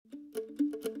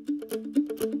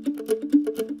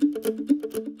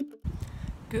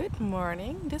Good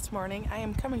morning. This morning I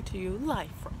am coming to you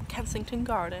live from Kensington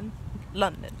Garden,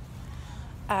 London.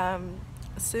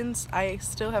 Since I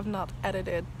still have not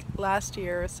edited last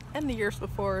year's and the years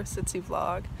before SitC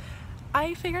vlog,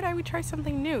 I figured I would try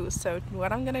something new. So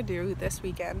what I'm gonna do this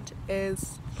weekend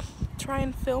is try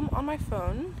and film on my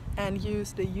phone and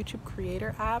use the YouTube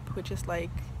Creator app, which is like,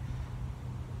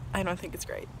 I don't think it's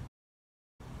great.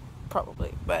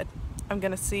 Probably, but I'm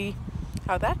gonna see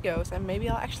how that goes, and maybe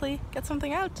I'll actually get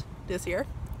something out this year.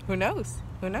 Who knows?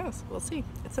 Who knows? We'll see.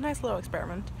 It's a nice little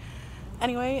experiment.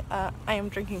 Anyway, I am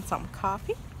drinking some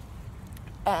coffee,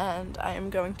 and I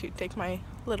am going to take my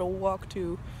little walk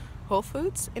to Whole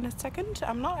Foods in a second.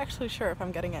 I'm not actually sure if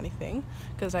I'm getting anything,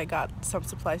 because I got some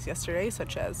supplies yesterday,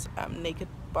 such as naked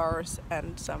bars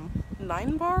and some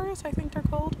 9 bars, I think they're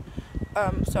called.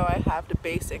 So I have the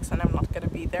basics, and I'm not going to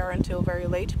be there until very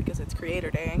late because it's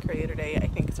Creator Day, and Creator Day I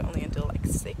think it's only until like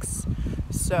 6.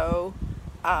 So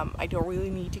I don't really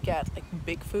need to get like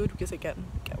big food because I get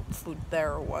food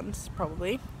there once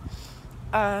probably.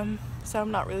 So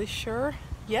I'm not really sure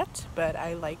yet, but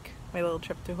I like my little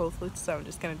trip to Whole Foods, so I'm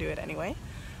just going to do it anyway.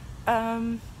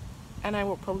 And I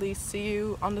will probably see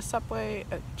you on the subway,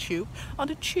 on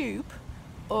the tube,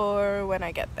 or when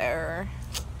I get there.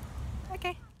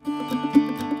 Okay.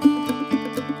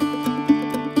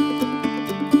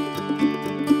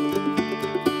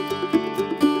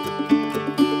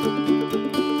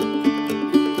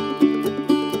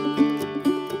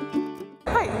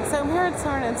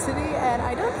 City, and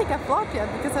I don't think I've vlogged yet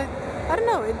because I don't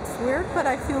know, it's weird, but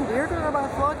I feel weirder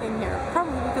about vlogging here,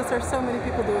 probably because there's so many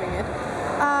people doing it.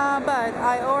 But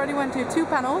I already went to 2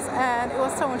 panels and it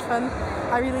was so much fun.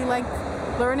 I really like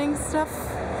learning stuff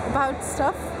about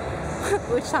stuff,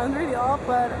 which sounds really odd,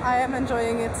 but I am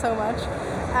enjoying it so much.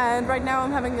 And right now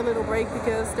I'm having a little break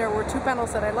because there were 2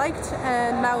 panels that I liked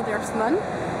and now there's none.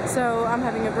 So I'm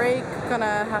having a break,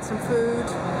 gonna have some food,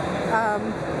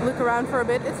 look around for a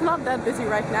bit. It's not that busy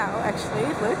right now, actually,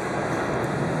 look.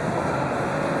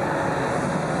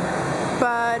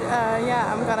 But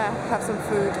yeah, I'm gonna have some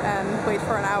food and wait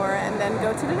for an hour and then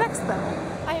go to the next panel.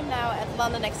 I am now at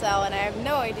London XL and I have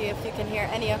no idea if you can hear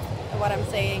any of what I'm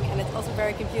saying, and it's also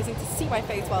very confusing to see my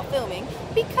face while filming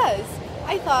because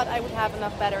I thought I would have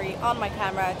enough battery on my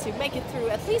camera to make it through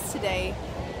at least today,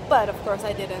 but of course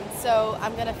I didn't. So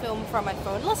I'm gonna film from my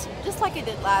phone, just like I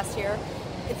did last year.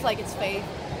 It's like it's fake.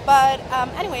 But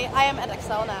anyway, I am at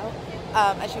XL now,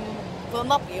 as you will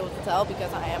not be able to tell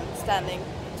because I am standing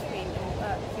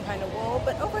behind a wall,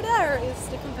 but over there is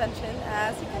the convention,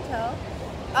 as you can tell.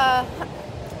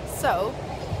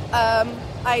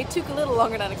 I took a little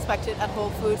longer than expected at Whole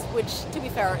Foods, which to be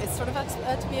fair is sort of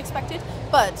to be expected,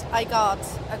 but I got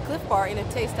a Cliff Bar in a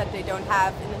taste that they don't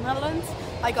have in the Netherlands.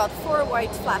 I got 4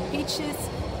 white flat peaches,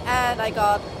 and I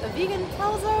got a vegan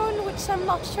calzone, which I'm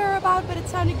not sure about, but it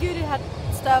sounded good, it had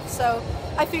stuff, so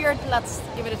I figured let's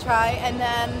give it a try. And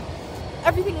then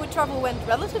everything with travel went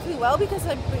relatively well because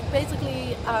I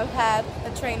basically had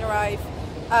a train arrive,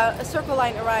 a Circle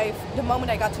line arrive the moment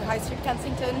I got to High Street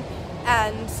Kensington,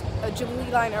 and a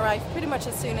Jubilee line arrived pretty much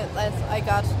as soon as I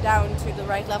got down to the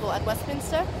right level at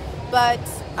Westminster. But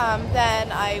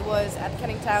then I was at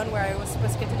Canning Town where I was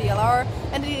supposed to get the DLR,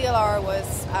 and the DLR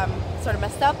was sort of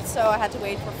messed up, so I had to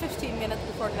wait for 15 minutes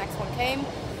before the next one came.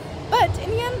 But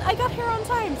in the end, I got here on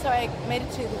time, so I made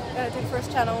it to the first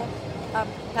panel,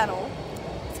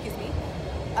 excuse me.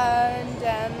 And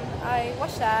then I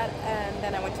watched that, and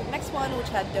then I went to the next one, which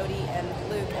had Dodie and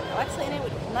Luke and Alexa in it,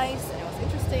 which was nice, and it was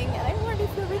interesting, and I already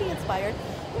feel really inspired.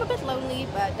 I'm a bit lonely,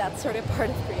 but that's sort of part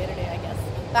of Creator Day, I guess.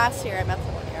 Last year I met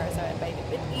someone here, so it made it a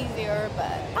bit easier,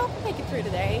 but I'll make it through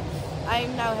today.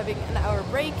 I'm now having an hour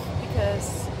break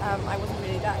because I wasn't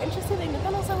really that interested in the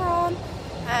panels that were on,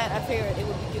 and I figured it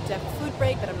would be good to have a food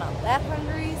break, but I'm not that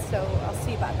hungry, so I'll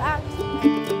see about that.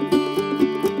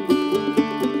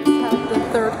 The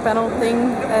 3rd panel thing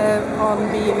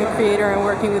on being a creator and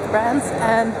working with brands,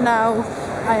 and now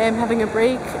I am having a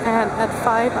break, and at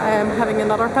 5 I am having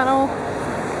another panel,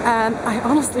 and I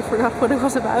honestly forgot what it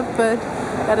was about, but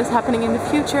that is happening in the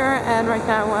future. And right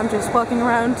now I'm just walking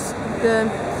around the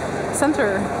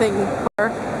center thing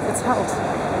where it's held.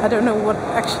 I don't know what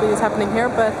actually is happening here,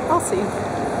 but I'll see.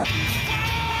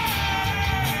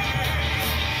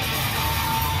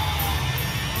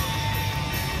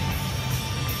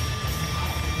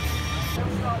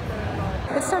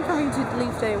 It's time for me to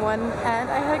leave day 1, and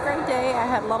I had a great day. I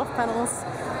had a lot of panels,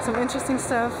 some interesting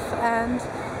stuff, and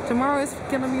tomorrow is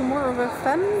gonna be more of a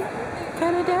fun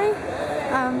kind of day.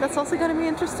 That's also gonna be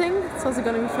interesting. It's also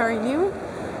gonna be very new.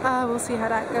 We'll see how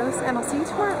that goes, and I'll see you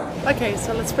tomorrow. Okay,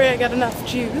 so let's pray I get enough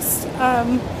juice.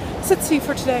 SitC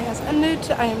for today has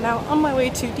ended. I am now on my way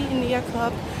to the India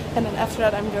Club, and then after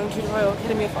that I'm going to the Royal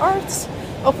Academy of Arts,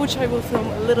 of which I will film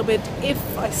a little bit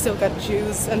if I still got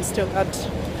juice and still got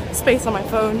space on my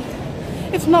phone.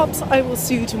 If not, I will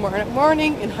see you tomorrow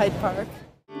morning in Hyde Park.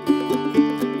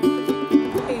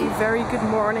 A very good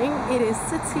morning. It is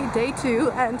SitC day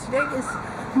 2, and today is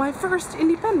my first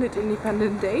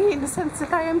independent day, in the sense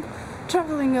that I am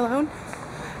traveling alone.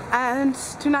 And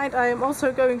tonight I am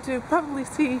also going to probably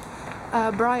see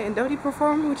Bri and Dodie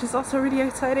perform, which is also really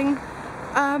exciting.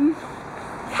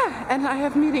 Yeah, and I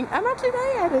have meeting Emma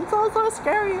today, and it's also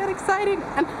scary and exciting.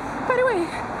 And by the way,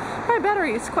 my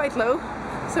battery is quite low,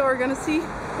 so we're gonna see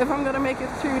if I'm gonna make it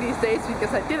through these days,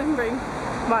 because I didn't bring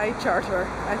my charger,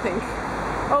 I think.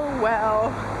 Oh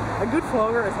well, a good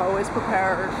vlogger is always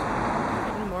prepared.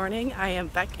 Good morning, I am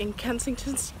back in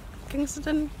Kensington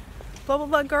blah blah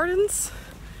blah Gardens.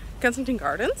 Kensington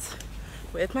Gardens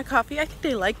with my coffee. I think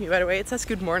they like me, by the way. It says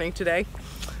good morning today.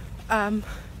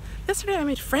 Yesterday I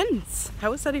made friends.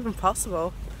 How is that even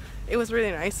possible? It was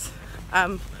really nice.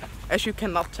 As you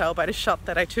cannot tell by the shot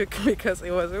that I took, because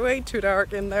it was way too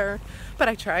dark in there, but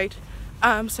I tried.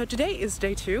 So today is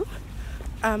day 2.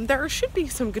 There should be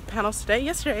some good panels today.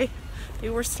 Yesterday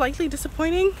they were slightly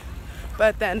disappointing,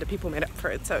 but then the people made up for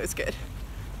it, so it's good.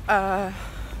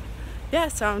 Yeah,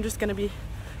 so I'm just gonna be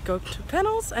go to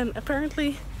panels, and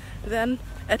apparently then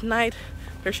at night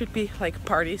there should be like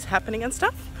parties happening and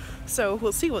stuff, so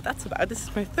we'll see what that's about. This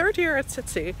is my 3rd year at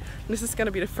SitC, and this is gonna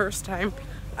be the first time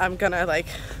I'm gonna like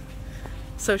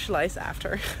socialize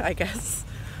after, I guess,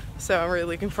 so I'm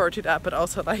really looking forward to that. But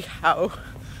also, like, how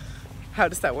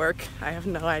does that work? I have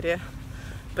no idea,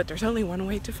 but there's only one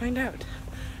way to find out.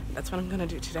 That's what I'm gonna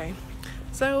do today,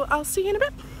 so I'll see you in a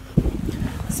bit.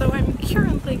 So I'm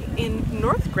currently in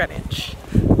North Greenwich,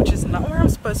 which is not where I'm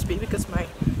supposed to be because my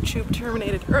tube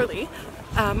terminated early.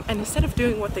 And instead of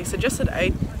doing what they suggested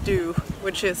I do,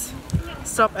 which is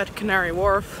stop at Canary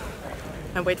Wharf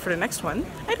and wait for the next one,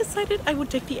 I decided I would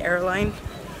take the airline.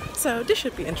 So this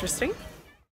should be interesting.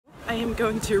 I am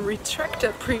going to retract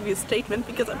a previous statement,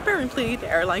 because apparently the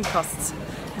airline costs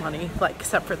money, like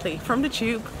separately from the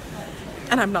tube,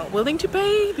 and I'm not willing to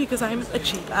pay because I'm a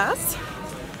cheap ass.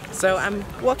 So I'm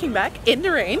walking back in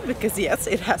the rain, because yes,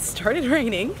 it has started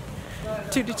raining,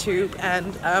 to the tube,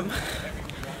 and I'm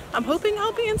hoping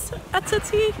I'll be at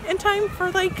SitC in time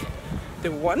for like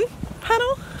the one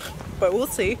panel, but we'll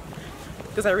see,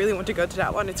 because I really want to go to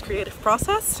that one. It's creative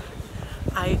process.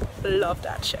 I love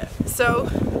that shit. So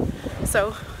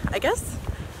I guess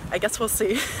we'll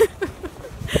see.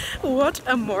 What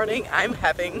a morning I'm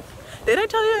having. Did I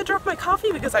tell you I dropped my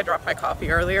coffee? Because I dropped my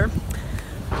coffee earlier.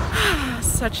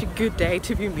 Such a good day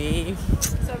to be me.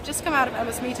 So I've just come out of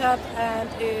Emma's meetup, and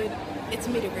it's a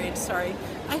meet and greet, sorry.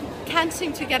 I can't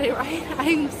seem to get it right.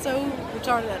 I'm so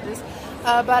retarded at this.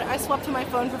 But I swapped to my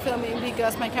phone for filming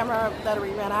because my camera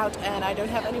battery ran out and I don't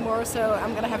have any more, so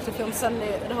I'm gonna have to film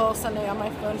the whole Sunday on my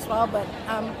phone as well, but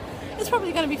it's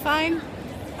probably gonna be fine.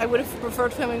 I would have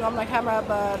preferred filming on my camera,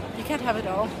 but you can't have it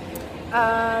all.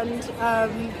 And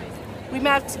we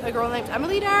met a girl named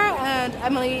Emily there, and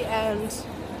Emily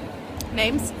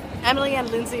and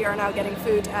Lindsay are now getting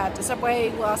food at the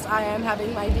Subway, whilst I am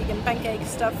having my vegan pancake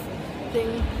stuff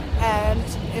thing. And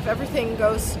if everything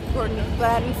goes according to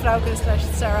plan,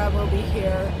 Frauke/Sarah will be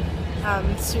here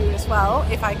soon as well,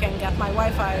 if I can get my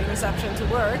Wi-Fi reception to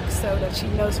work so that she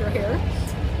knows we're here.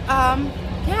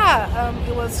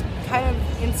 It was kind of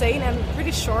insane and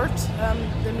pretty short,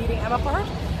 the meeting Emma part,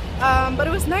 but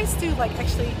it was nice to like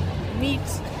actually meet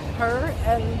her,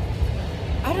 and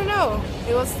I don't know,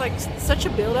 it was like such a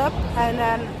build-up, and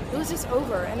then it was just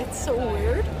over, and it's so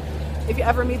weird. If you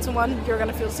ever meet someone, you're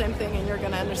gonna feel the same thing, and you're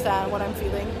gonna understand what I'm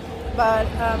feeling. But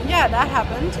yeah, that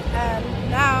happened, and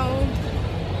now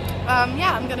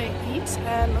I'm gonna eat,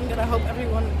 and I'm gonna hope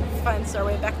everyone finds their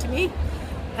way back to me,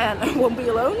 and I won't be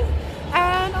alone,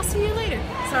 and I'll see you later.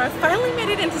 So I finally made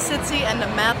it into SitC, and the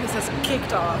madness has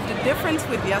kicked off. The difference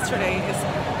with yesterday is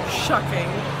shocking,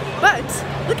 but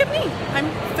look at me, I'm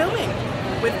filming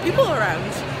with people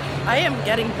around. I am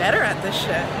getting better at this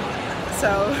shit.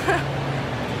 So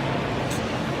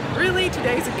really,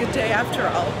 today's a good day after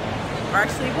all. Or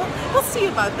actually, we'll see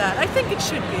about that. I think it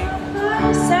should be.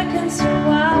 5 seconds to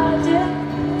wild it,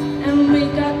 and we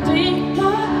got 3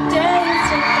 more days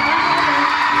to find it.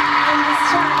 I'm just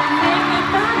trying to make it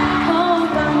back home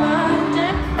by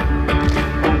Monday.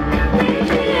 Leave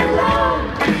me alone.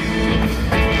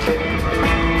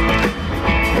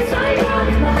 It's all your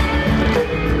fault.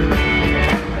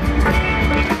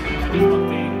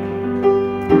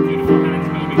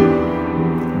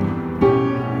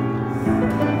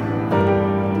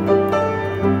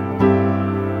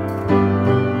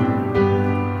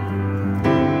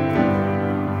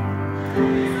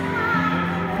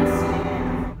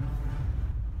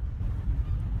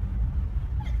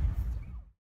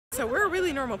 So we're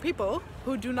really normal people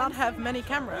who do not have many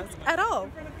cameras at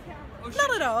all.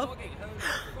 Not at all.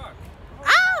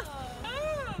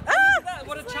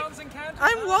 What a chance encounter!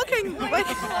 I'm walking. Like,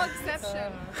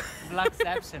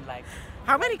 Vlogception, like.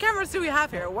 how many cameras do we have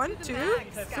here? 1, 2,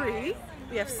 3.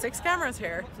 We have 6 cameras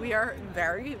here. We are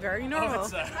very, very normal.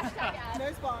 Okay,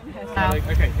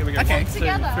 here we go. Okay. 1, 2,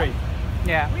 3.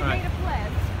 Yeah. We made a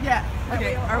pledge. Yeah.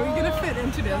 Okay. Are we gonna fit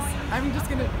into this? I'm just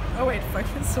gonna. Oh wait, fuck!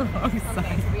 It's the wrong Okay,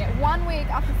 side. so we get 1 week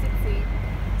after SitC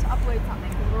to upload something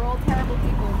because we're all terrible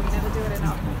people. We never do it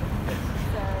enough.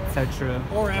 So true.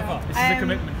 Or ever. This is a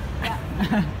commitment. Yeah.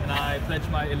 And I pledge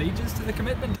my allegiance to the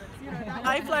commitment.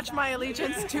 I pledge my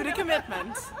allegiance to the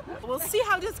commitment. We'll see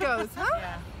how this goes, huh?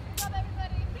 Yeah. Love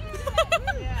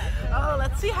everybody. Oh,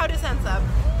 let's see how this ends up.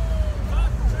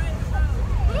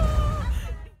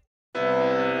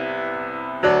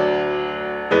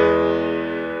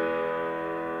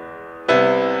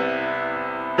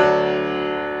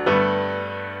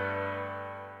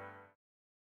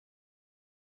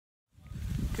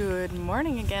 Good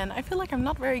morning again. I feel like I'm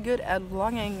not very good at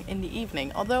vlogging in the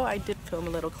evening, although I did film a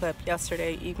little clip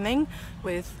yesterday evening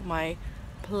with my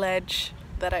pledge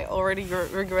that I already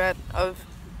regret of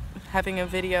having a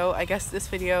video. I guess this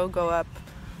video go up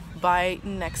by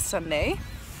next Sunday,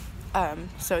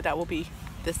 so that will be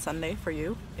this Sunday for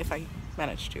you if I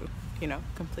manage to, you know,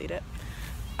 complete it.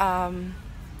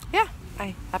 Yeah,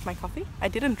 I had my coffee. I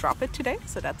didn't drop it today,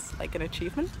 so that's like an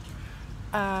achievement.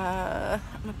 I'm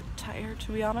a bit tired,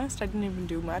 to be honest. I didn't even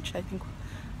do much. I think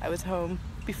I was home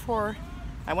before,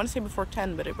 I want to say before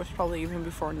 10, but it was probably even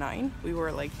before 9. We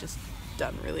were like just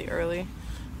done really early,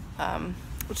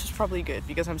 which is probably good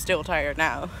because I'm still tired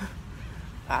now.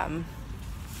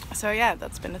 So yeah,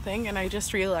 that's been a thing, and I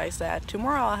just realized that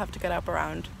tomorrow I'll have to get up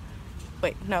around,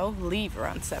 leave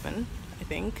around 7, I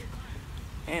think,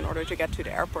 in order to get to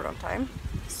the airport on time.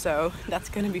 So that's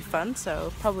gonna be fun.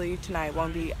 So probably tonight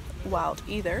won't be wild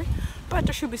either, but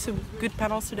there should be some good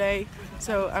panels today,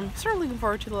 so I'm sort of looking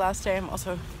forward to the last day. I'm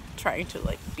also trying to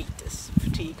like beat this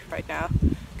fatigue right now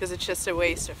because it's just a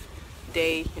waste of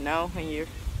day, you know, when you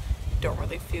don't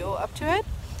really feel up to it.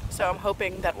 So I'm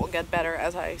hoping that will get better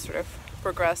as I sort of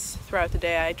progress throughout the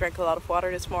day. I drank a lot of water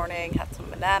this morning, had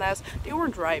some bananas. They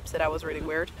weren't ripe, so that was really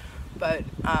weird, but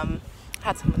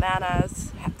had some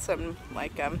bananas, had some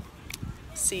like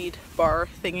seed bar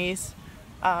thingies.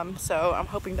 So I'm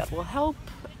hoping that will help,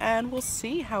 and we'll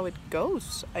see how it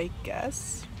goes, I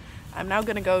guess. I'm now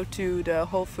gonna go to the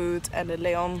Whole Foods and the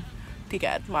Leon to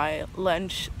get my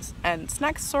lunch and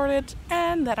snacks sorted,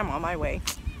 and then I'm on my way.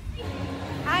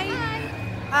 Hi.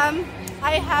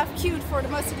 I have queued for the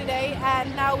most of the day,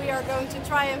 and now we are going to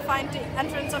try and find the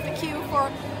entrance of the queue for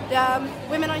the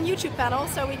Women on YouTube panel,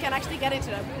 so we can actually get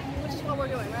into them, which is what we're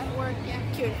doing, right? We're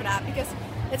queuing for that because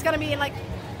it's gonna be in like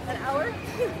an hour.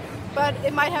 But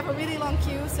it might have a really long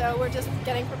queue, so we're just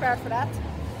getting prepared for that.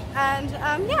 And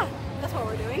yeah, that's what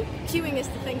we're doing. Queuing is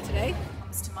the thing today.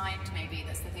 Comes to mind, maybe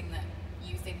that's the thing that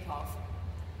you think of.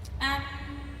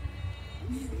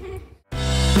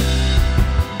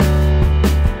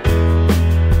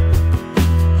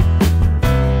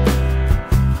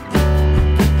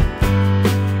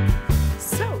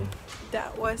 So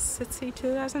that was SitC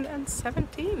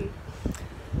 2017.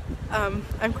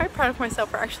 I'm quite proud of myself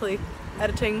for actually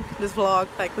editing this vlog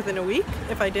like within a week.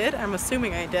 If I did, I'm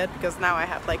assuming I did because now I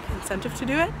have like incentive to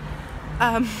do it.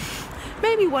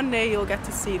 Maybe one day you'll get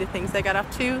to see the things I got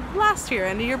up to last year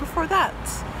and the year before that.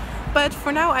 But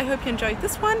for now, I hope you enjoyed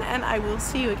this one, and I will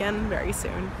see you again very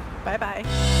soon. Bye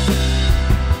bye.